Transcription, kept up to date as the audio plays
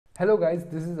Hello guys,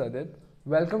 this is Adit.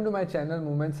 Welcome to my channel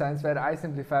Movement Science, where I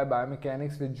simplify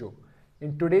biomechanics with Joe.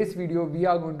 In today's video, we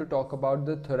are going to talk about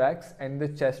the thorax and the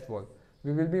chest wall.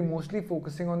 We will be mostly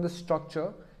focusing on the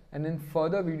structure, and in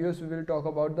further videos we will talk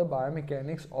about the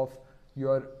biomechanics of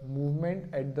your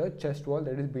movement at the chest wall,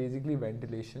 that is basically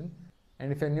ventilation.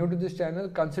 And if you're new to this channel,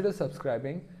 consider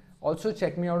subscribing. Also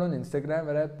check me out on Instagram,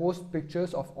 where I post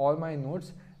pictures of all my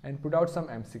notes and put out some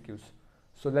MCQs.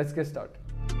 So let's get started.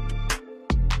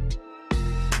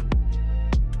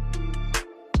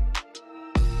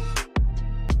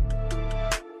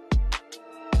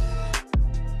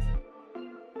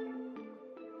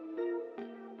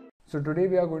 So today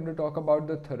we are going to talk about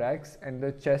the thorax and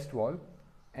the chest wall,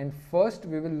 and first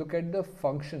we will look at the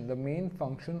function, the main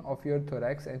function of your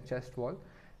thorax and chest wall.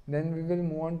 Then we will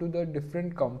move on to the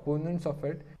different components of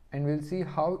it, and we'll see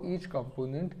how each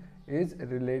component is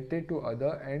related to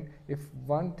other, and if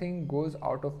one thing goes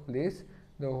out of place,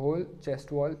 the whole chest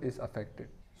wall is affected.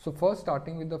 So first,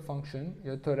 starting with the function,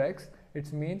 your thorax,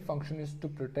 its main function is to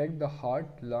protect the heart,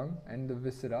 lung and the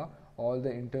viscera, all the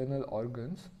internal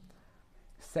organs.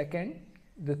 Second,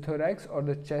 the thorax or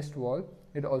the chest wall,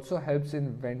 it also helps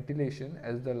in ventilation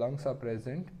as the lungs are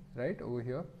present right over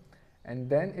here, and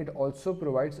then it also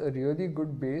provides a really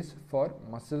good base for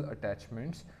muscle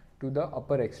attachments to the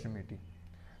upper extremity.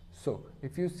 So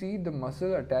if you see the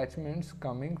muscle attachments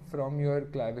coming from your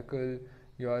clavicle,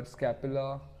 your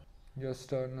scapula, your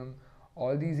sternum,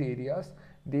 all these areas,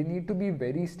 they need to be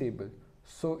very stable.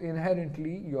 So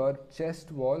inherently your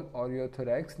chest wall or your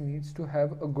thorax needs to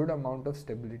have a good amount of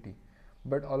stability,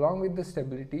 but along with the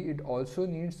stability it also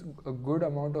needs a good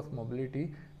amount of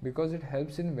mobility, because it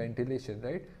helps in ventilation,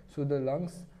 right? So the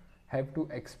lungs have to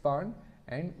expand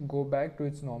and go back to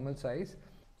its normal size.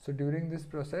 So during this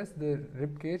process the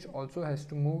rib cage also has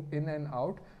to move in and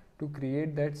out to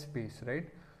create that space, right?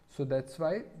 So that's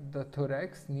why the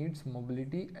thorax needs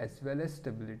mobility as well as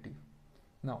stability.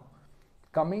 Now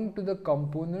coming to the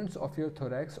components of your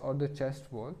thorax or the chest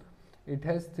wall, it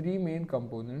has three main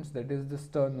components, that is the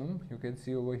sternum, you can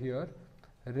see over here,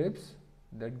 ribs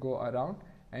that go around,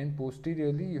 and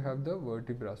posteriorly you have the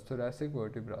vertebrae, thoracic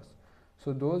vertebrae.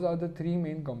 So those are the three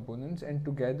main components, and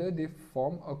together they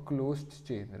form a closed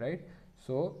chain, right?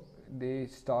 So they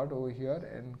start over here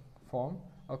and form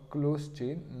a closed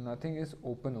chain, nothing is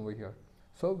open over here.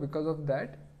 So because of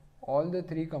that, all the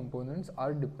three components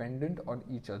are dependent on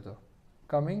each other.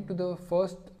 Coming to the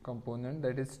first component,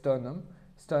 that is sternum.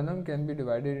 Sternum can be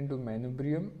divided into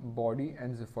manubrium, body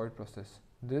and xiphoid process.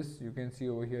 This you can see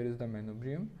over here is the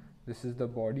manubrium, this is the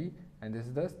body, and this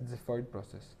is the xiphoid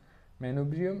process.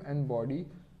 Manubrium and body,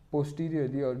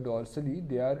 posteriorly or dorsally,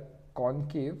 they are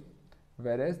concave,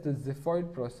 whereas the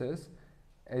xiphoid process,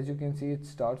 as you can see, it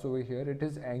starts over here, it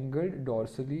is angled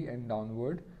dorsally and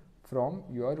downward from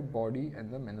your body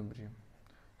and the manubrium.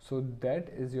 So that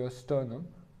is your sternum.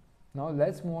 Now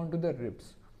let's move on to the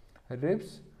ribs.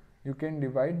 Ribs, you can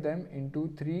divide them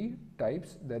into three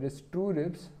types. There is true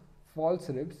ribs, false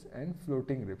ribs and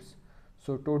floating ribs.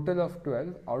 So total of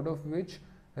 12, out of which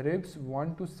ribs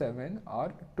 1 to 7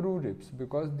 are true ribs,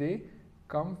 because they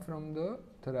come from the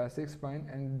thoracic spine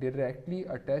and directly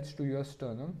attach to your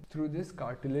sternum through this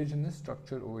cartilaginous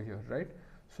structure over here, right?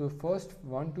 So first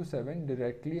 1 to 7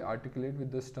 directly articulate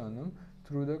with the sternum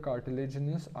through the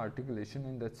cartilaginous articulation,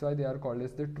 and that's why they are called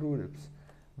as the true ribs.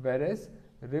 Whereas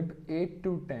rib 8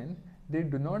 to 10, they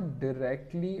do not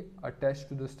directly attach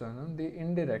to the sternum, they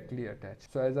indirectly attach.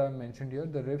 So as I mentioned here,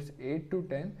 the ribs 8 to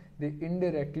 10, they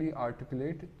indirectly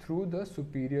articulate through the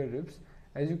superior ribs.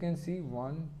 As you can see,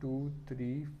 1, 2,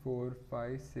 3, 4,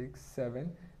 5, 6,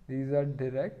 7, these are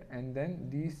direct, and then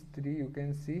these three you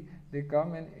can see they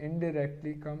come and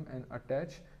indirectly come and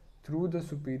attach through the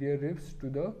superior ribs to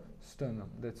the sternum.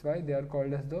 That's why they are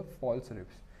called as the false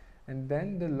ribs. And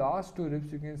then the last two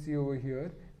ribs you can see over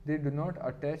here, they do not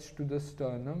attach to the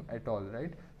sternum at all,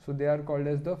 right? So they are called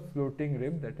as the floating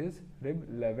rib, that is rib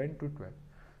 11 to 12.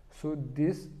 So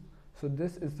this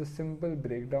is the simple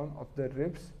breakdown of the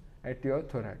ribs at your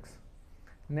thorax.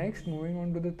 Next, moving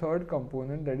on to the third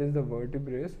component, that is the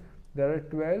vertebrae. There are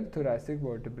 12 thoracic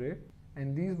vertebrae,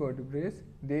 and these vertebrae,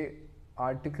 they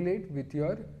articulate with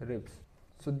your ribs.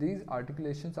 So these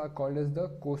articulations are called as the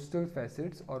costal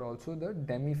facets or also the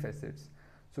demifacets.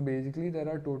 So basically there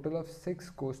are total of 6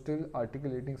 costal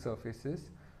articulating surfaces.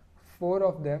 4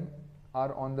 of them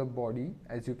are on the body,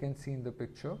 as you can see in the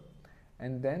picture,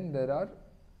 and then there are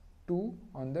 2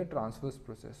 on the transverse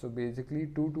process. So basically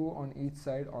 2 on each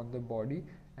side on the body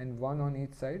and 1 on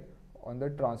each side on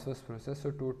the transverse process. So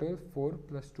total 4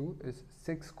 plus 2 is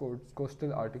 6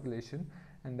 costal articulation,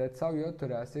 and that's how your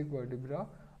thoracic vertebra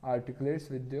articulates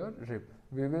with your rib.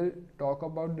 We will talk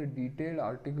about the detailed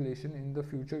articulation in the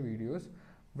future videos,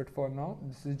 but for now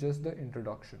this is just the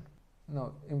introduction.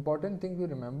 Now, important thing to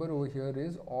remember over here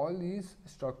is all these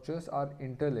structures are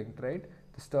interlinked, right?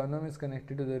 The sternum is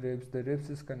connected to the ribs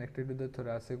is connected to the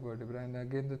thoracic vertebra, and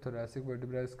again the thoracic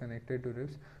vertebra is connected to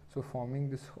ribs, so forming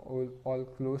this all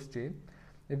closed chain.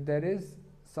 If there is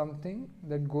something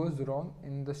that goes wrong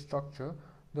in the structure,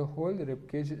 the whole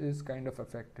rib cage is kind of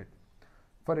affected.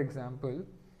 For example,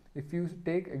 if you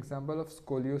take example of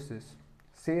scoliosis,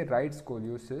 say right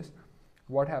scoliosis,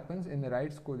 what happens in the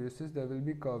right scoliosis, there will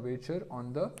be curvature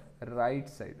on the right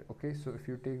side. Okay, so if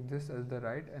you take this as the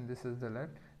right and this is the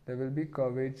left, there will be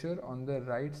curvature on the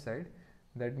right side.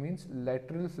 That means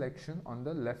lateral flexion on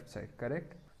the left side,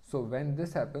 correct? So when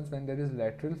this happens, when there is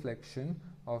lateral flexion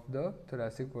of the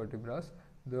thoracic vertebrae,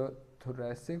 the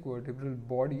thoracic vertebral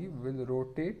body will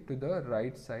rotate to the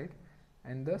right side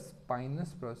and the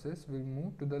spinous process will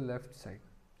move to the left side,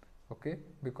 okay,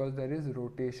 because there is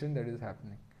rotation that is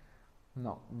happening.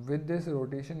 Now with this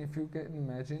rotation, if you can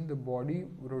imagine the body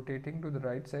rotating to the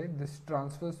right side, this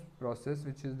transverse process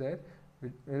which is there,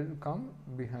 which will come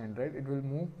behind, right? It will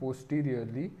move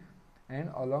posteriorly, and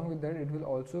along with that it will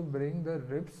also bring the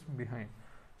ribs behind.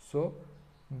 So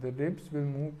the ribs will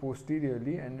move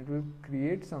posteriorly and it will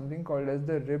create something called as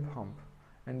the rib hump,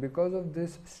 and because of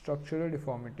this structural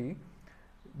deformity,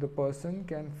 the person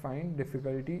can find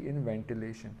difficulty in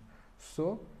ventilation.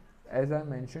 So as I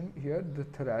mentioned here, the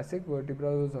thoracic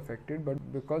vertebra was affected,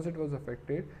 but because it was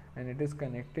affected and it is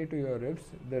connected to your ribs,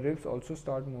 the ribs also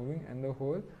start moving and the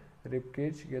whole rib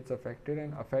cage gets affected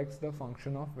and affects the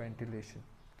function of ventilation.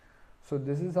 So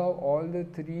this is how all the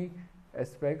three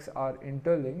aspects are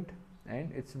interlinked, and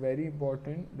it's very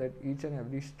important that each and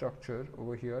every structure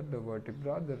over here, the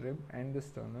vertebra, the rib and the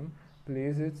sternum,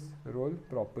 plays its role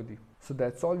properly. So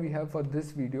that's all we have for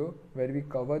this video, where we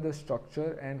cover the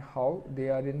structure and how they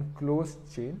are in closed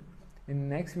chain. In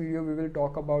next video we will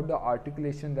talk about the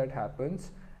articulation that happens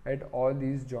at all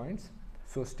these joints.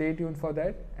 So stay tuned for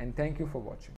that, and thank you for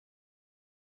watching.